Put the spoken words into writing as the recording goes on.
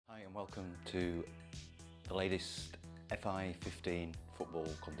and welcome to the latest FI15 Football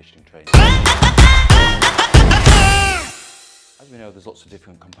conditioning training. As we know, there's lots of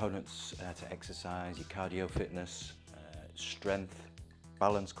different components to exercise, your cardio fitness, strength,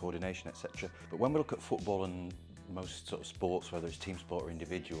 balance, coordination, etc. But when we look at football and most sort of sports, whether it's team sport or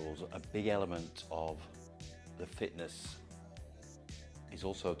individuals, a big element of the fitness is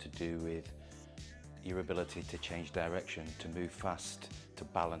also to do with your ability to change direction, to move fast, to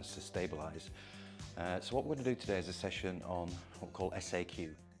balance, to stabilise. So what we're going to do today is a session on what we call SAQ,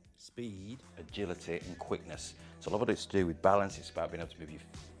 speed, agility and quickness. So a lot of it's to do with balance, it's about being able to move your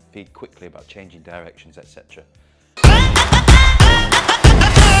feet quickly, about changing directions, etc.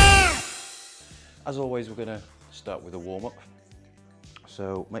 As always, we're going to start with a warm-up.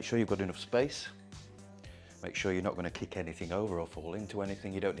 So make sure you've got enough space. Make sure you're not going to kick anything over or fall into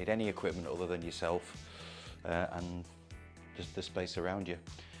anything. You don't need any equipment other than yourself and just the space around you.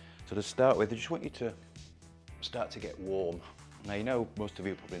 So to start with, I just want you to start to get warm. Now, you know, most of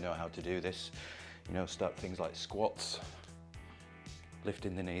you probably know how to do this. You know, start things like squats,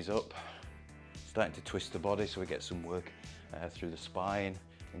 lifting the knees up, starting to twist the body so we get some work through the spine,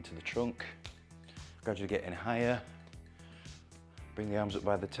 into the trunk, gradually getting higher. Bring the arms up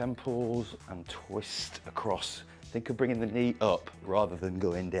by the temples and twist across. Think of bringing the knee up rather than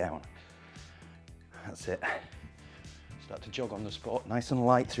going down. That's it. Start to jog on the spot, nice and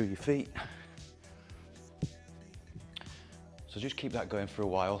light through your feet. So just keep that going for a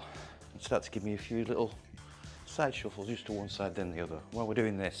while and start to give me a few little side shuffles, just to one side then the other. While we're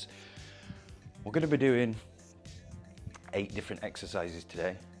doing this, we're going to be doing 8 different exercises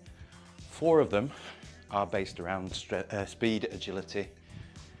today. 4 of them are based around speed, agility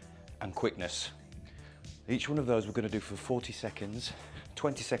and quickness. Each one of those we're going to do for 40 seconds,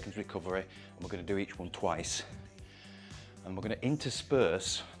 20 seconds recovery, and we're going to do each one twice. And we're going to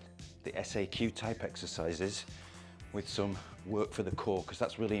intersperse the SAQ type exercises with some work for the core, because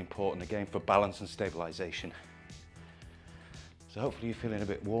that's really important again for balance and stabilisation. So hopefully you're feeling a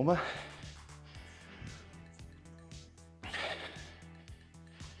bit warmer.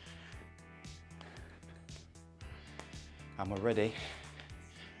 And we're ready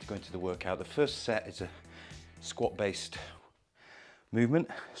to go into the workout. The first set is a squat based movement.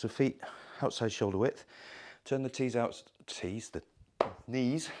 So feet outside shoulder width. Turn the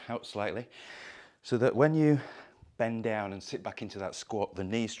knees out slightly so that when you bend down and sit back into that squat, the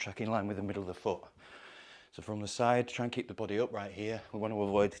knees track in line with the middle of the foot. So from the side, try and keep the body up right here. We want to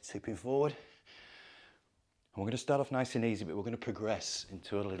avoid tipping forward. And we're going to start off nice and easy, but we're going to progress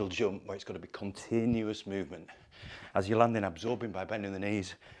into a little jump where it's got to be continuous movement. As you're landing, absorbing by bending the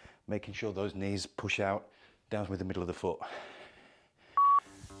knees, making sure those knees push out down with the middle of the foot.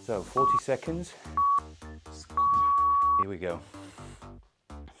 So 40 seconds. Here we go.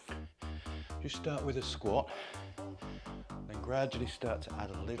 Just start with a squat, then gradually start to add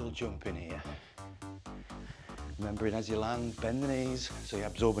a little jump in here. Remembering as you land, bend the knees so you're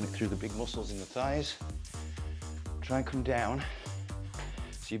absorbing it through the big muscles in the thighs. Try and come down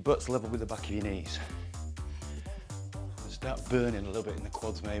so your butt's level with the back of your knees. Start burning a little bit in the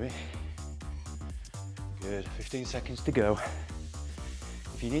quads maybe. Good, 15 seconds to go.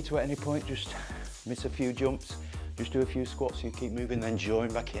 If you need to at any point, just miss a few jumps, just do a few squats so you keep moving, then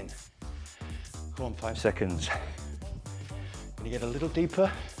join back in. Come on, 5 seconds. Can you get a little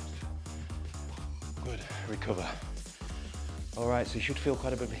deeper? Good, recover. All right, so you should feel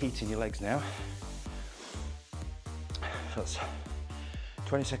quite a bit of heat in your legs now. So that's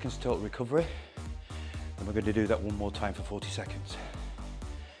 20 seconds total recovery. And we're going to do that one more time for 40 seconds.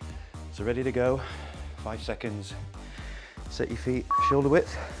 So ready to go, 5 seconds. Set your feet shoulder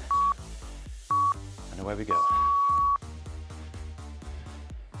width, and away we go.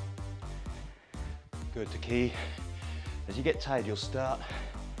 Good, the key, as you get tired, you'll start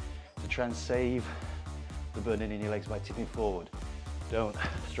to try and save the burning in your legs by tipping forward. Don't,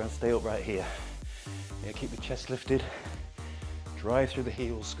 just try and stay up right here. Yeah, keep the chest lifted, drive through the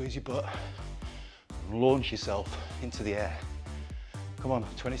heels, squeeze your butt, launch yourself into the air. Come on,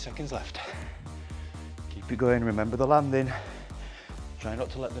 20 seconds left. Keep it going, remember the landing. Try not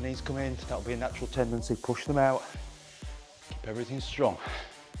to let the knees come in, that'll be a natural tendency, push them out. Keep everything strong.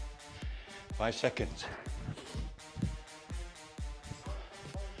 5 seconds.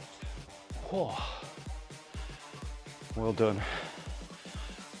 Whoa. Well done.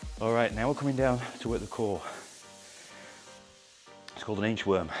 All right, now we're coming down to work the core. It's called an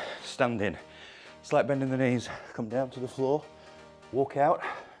inchworm. Standing. Slight bend in the knees, come down to the floor, walk out,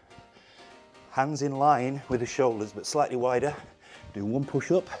 hands in line with the shoulders but slightly wider. Do one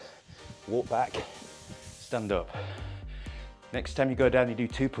push up, walk back, stand up. Next time you go down, you do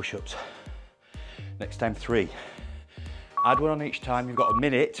 2 push-ups. Next time 3. Add 1 on each time. You've got a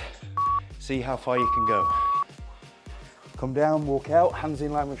minute. See how far you can go. Come down, walk out, hands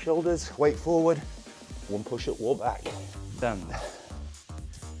in line with shoulders, weight forward. 1 push-up, walk back. Stand.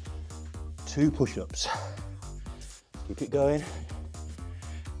 2 push-ups. Keep it going.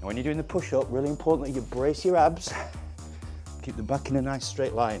 And when you're doing the push-up, really important that you brace your abs. Keep them back in a nice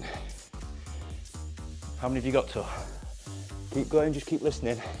straight line. How many have you got to? Keep going, just keep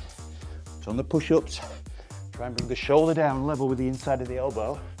listening. So on the push-ups, try and bring the shoulder down level with the inside of the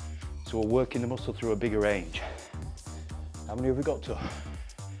elbow. So we're working the muscle through a bigger range. How many have we got to?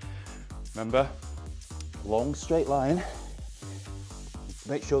 Remember, long straight line.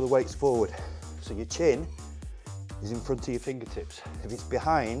 Make sure the weight's forward. So your chin is in front of your fingertips. If it's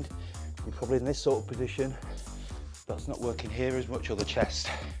behind, you're probably in this sort of position. That's not working here as much, or the chest.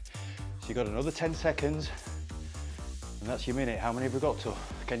 So you've got another 10 seconds, and that's your minute. How many have we got to?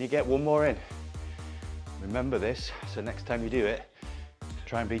 Can you get 1 more in? Remember this, so next time you do it,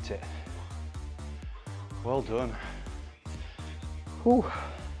 try and beat it. Well done. Whew.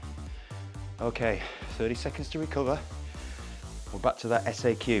 Okay, 30 seconds to recover. We're back to that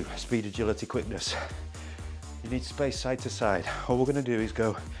SAQ, speed, agility, quickness. You need space side to side. All we're gonna do is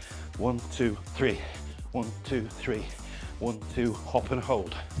go 1, 2, 3, 1, 2, 3, 1, 2, hop and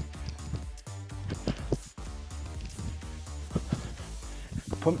hold.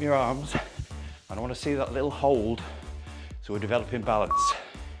 Pump your arms, and I want to see that little hold, so we're developing balance.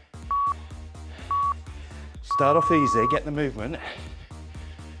 Start off easy, get the movement.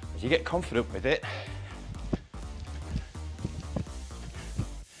 As you get confident with it,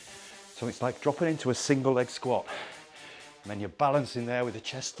 so it's like dropping into a single leg squat, and then you're balancing there with the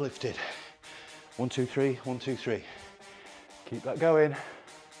chest lifted. 1, 2, 3, 1, 2, 3. Keep that going.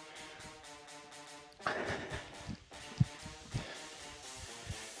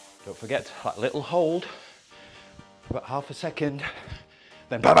 Don't forget that little hold for about half a second,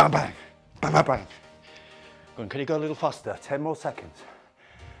 then bang, bang, bang, bang, bang, bang. Go on, can you go a little faster? 10 more seconds.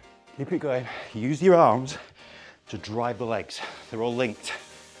 Keep it going. Use your arms to drive the legs. They're all linked.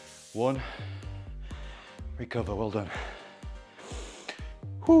 1, recover, well done.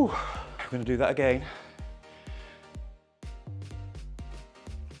 Whew. We're gonna do that again.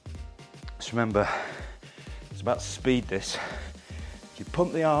 Just remember, it's about speed this. You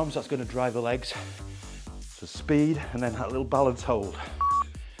pump the arms, that's going to drive the legs. So speed, and then that little balance hold.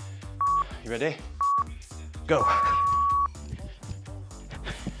 You ready? Go.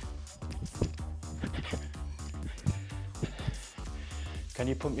 Can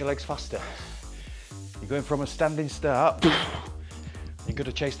you pump your legs faster? You're going from a standing start, you're going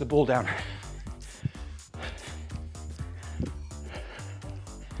to chase the ball down.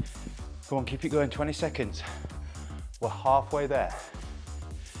 Go on, keep it going, 20 seconds. We're halfway there.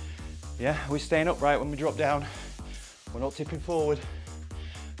 Yeah, we're staying upright when we drop down. We're not tipping forward.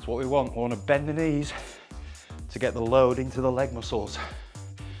 That's what we want. We want to bend the knees to get the load into the leg muscles.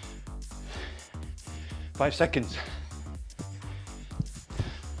 5 seconds.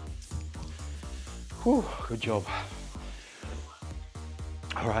 Whew, good job.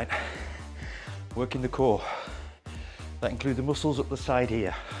 All right, working the core. That includes the muscles up the side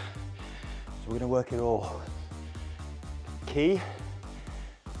here. So we're going to work it all. Key.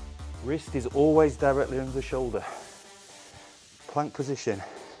 Wrist is always directly under the shoulder. Plank position.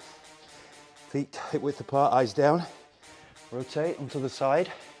 Feet hip width apart, eyes down. Rotate onto the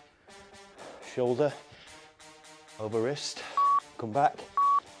side. Shoulder over wrist. Come back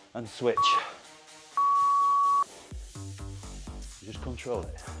and switch. Just control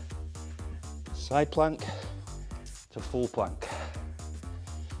it. Side plank to full plank.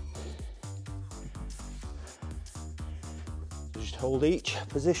 Just hold each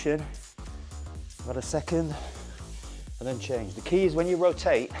position about a second and then change. The key is when you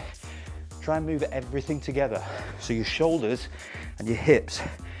rotate, try and move everything together. So your shoulders and your hips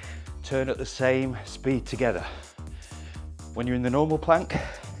turn at the same speed together. When you're in the normal plank,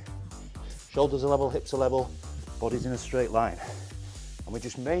 shoulders are level, hips are level, body's in a straight line. And we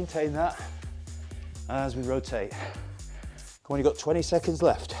just maintain that as we rotate. Come on, you've got 20 seconds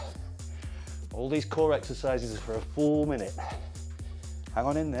left. All these core exercises are for a full minute. Hang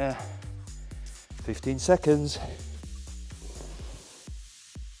on in there. 15 seconds.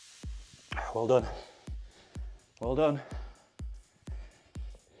 Well done. Well done.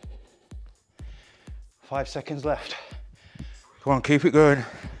 5 seconds left. Come on, keep it going.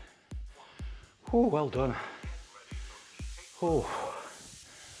 Oh, well done. Oh.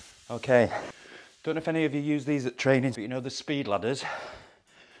 Okay. Don't know if any of you use these at training, but you know the speed ladders?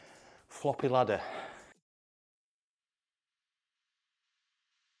 Floppy ladder.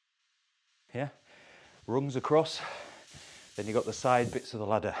 Yeah, rungs across, then you've got the side bits of the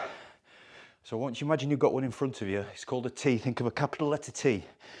ladder. So once you imagine you've got one in front of you, it's called a T. Think of a capital letter T.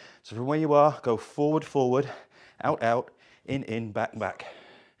 So from where you are, go forward, forward, out, out, in, back, back.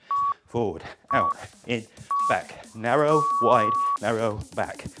 Forward, out, in, back. Narrow, wide, narrow,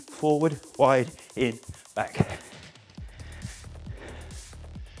 back. Forward, wide, in, back.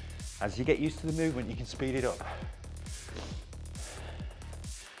 As you get used to the movement, you can speed it up.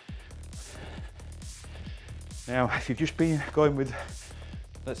 Now, if you've just been going with,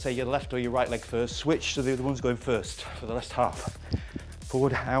 let's say, your left or your right leg first, switch to the other one's going first for the last half.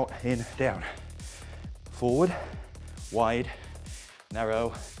 Forward, out, in, down. Forward, wide,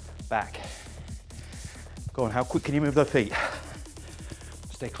 narrow, back. Go on, how quick can you move those feet?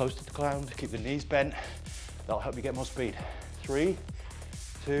 Stay close to the ground, keep the knees bent. That'll help you get more speed. 3,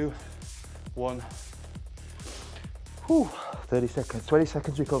 2, 1. Whew, 30 seconds, 20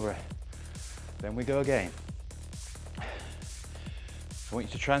 seconds recovery. Then we go again. I want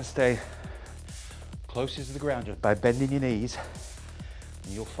you to try and stay closest to the ground just by bending your knees,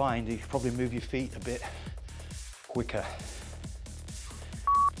 and you'll find you probably move your feet a bit quicker.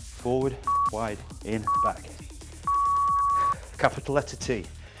 Forward, wide, in, back. Capital letter T.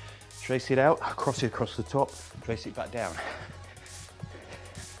 Trace it out, cross it across the top, trace it back down.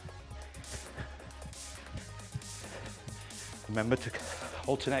 Remember to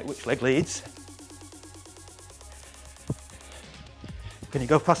alternate which leg leads. Can you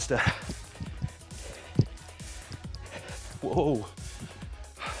go faster? Whoa.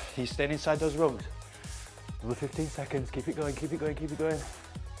 Are you staying inside those rungs? Another 15 seconds, keep it going, keep it going, keep it going.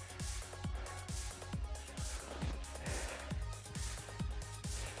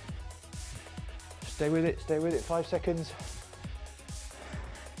 Stay with it, 5 seconds.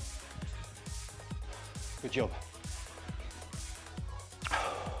 Good job.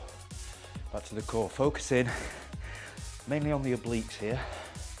 Back to the core, focus in. Mainly on the obliques here,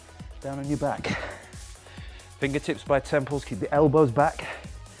 down on your back. Fingertips by temples, keep the elbows back.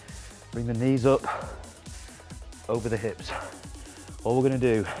 Bring the knees up, over the hips. All we're gonna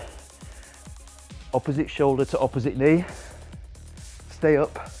do, opposite shoulder to opposite knee, stay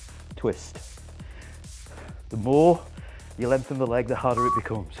up, twist. The more you lengthen the leg, the harder it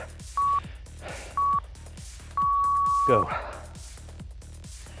becomes. Go.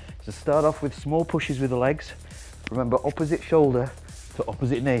 So start off with small pushes with the legs. Remember, opposite shoulder to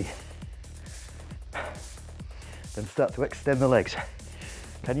opposite knee. Then start to extend the legs.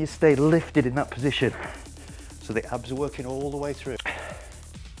 Can you stay lifted in that position so the abs are working all the way through?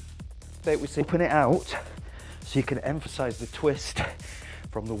 Open it out so you can emphasize the twist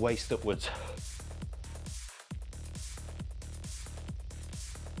from the waist upwards.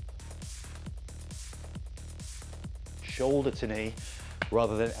 Shoulder to knee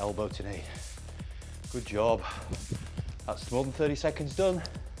rather than elbow to knee. Good job. That's more than 30 seconds done.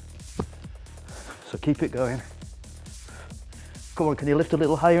 So keep it going. Come on, can you lift a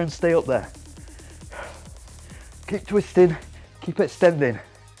little higher and stay up there? Keep twisting, keep extending.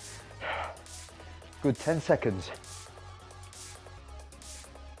 Good, 10 seconds.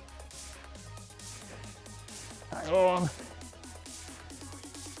 Hang on.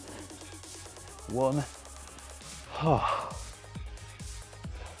 1. Oh.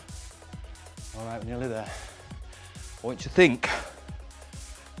 All right, we're nearly there. I want you to think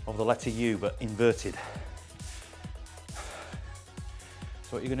of the letter U, but inverted.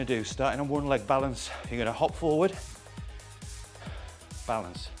 So what you're gonna do, starting on one leg balance, you're gonna hop forward,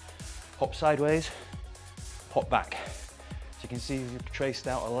 balance, hop sideways, hop back. So you can see you've traced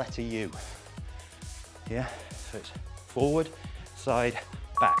out a letter U. Yeah, so it's forward, side,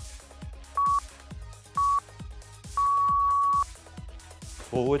 back.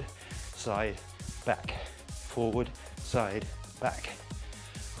 Forward, side, back. Forward, side, back.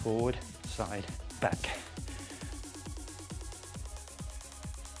 Forward, side, back.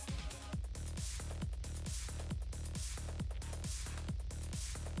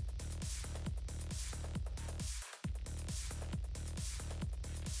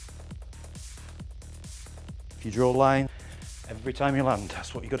 If you draw a line, every time you land,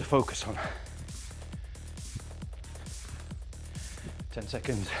 that's what you've got to focus on. 10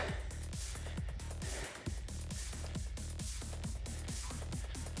 seconds.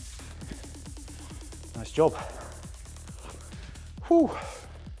 Nice job. Whew.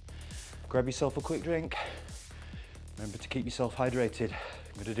 Grab yourself a quick drink. Remember to keep yourself hydrated.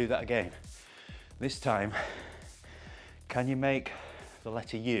 I'm going to do that again. This time, can you make the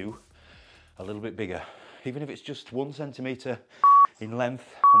letter U a little bit bigger? Even if it's just 1 centimetre in length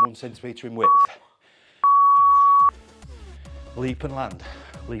and 1 centimetre in width. Leap and land,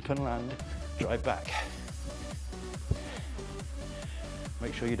 drive back.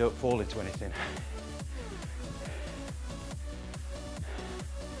 Make sure you don't fall into anything.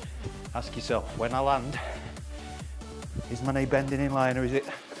 Ask yourself, when I land, is my knee bending in line or is it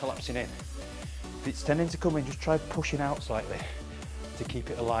collapsing in? If it's tending to come in, just try pushing out slightly to keep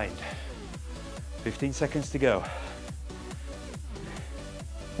it aligned. 15 seconds to go.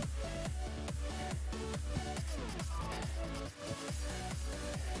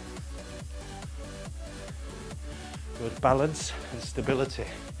 Good balance and stability,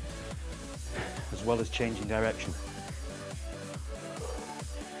 as well as changing direction.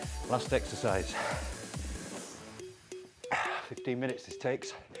 Last exercise. 15 minutes this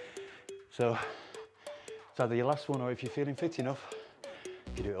takes. So it's either your last one or if you're feeling fit enough,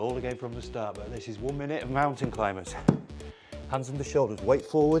 you do it all again from the start. But this is 1 minute of mountain climbers. Hands on the shoulders, weight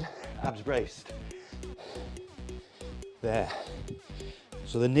forward, abs braced. There.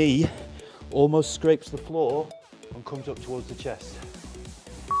 So the knee almost scrapes the floor and comes up towards the chest.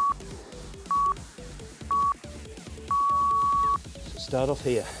 So start off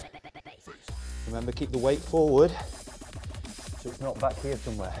here. Remember, keep the weight forward so it's not back here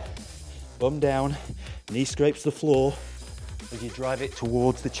somewhere. Bum down, knee scrapes the floor as you drive it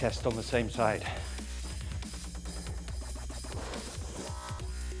towards the chest on the same side.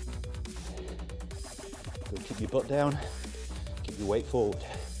 Good, keep your butt down, keep your weight forward.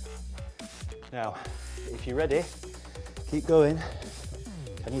 Now, if you're ready, keep going.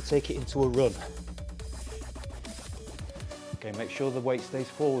 Can you take it into a run? Okay, make sure the weight stays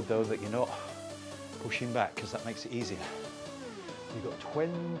forward though, that you're not pushing back, because that makes it easier. You've got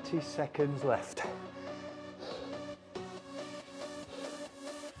 20 seconds left.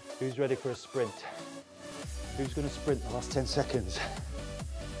 Who's ready for a sprint? Who's going to sprint the last 10 seconds?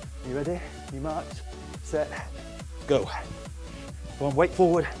 You ready? You marked? Set, go. Go on, weight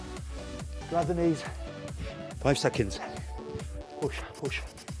forward. Drive the knees. 5 seconds. Push, push.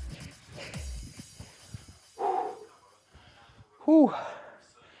 Whew.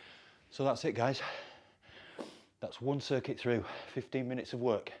 So that's it, guys. That's one circuit through, 15 minutes of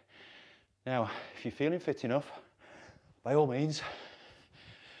work. Now, if you're feeling fit enough, by all means,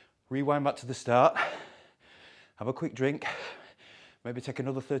 rewind back to the start, have a quick drink, maybe take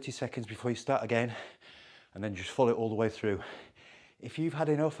another 30 seconds before you start again, and then just follow it all the way through. If you've had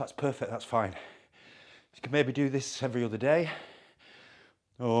enough, that's perfect, that's fine. You can maybe do this every other day,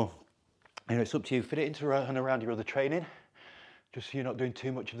 or it's up to you. Fit it into and around your other training, just so you're not doing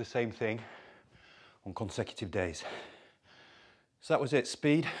too much of the same thing on consecutive days. So that was it,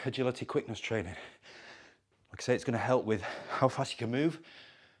 speed, agility, quickness training. Like I say, it's going to help with how fast you can move,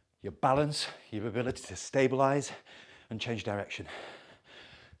 your balance, your ability to stabilize and change direction.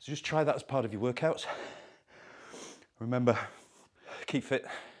 So just try that as part of your workouts. Remember, keep fit,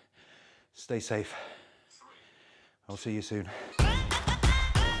 stay safe. I'll see you soon.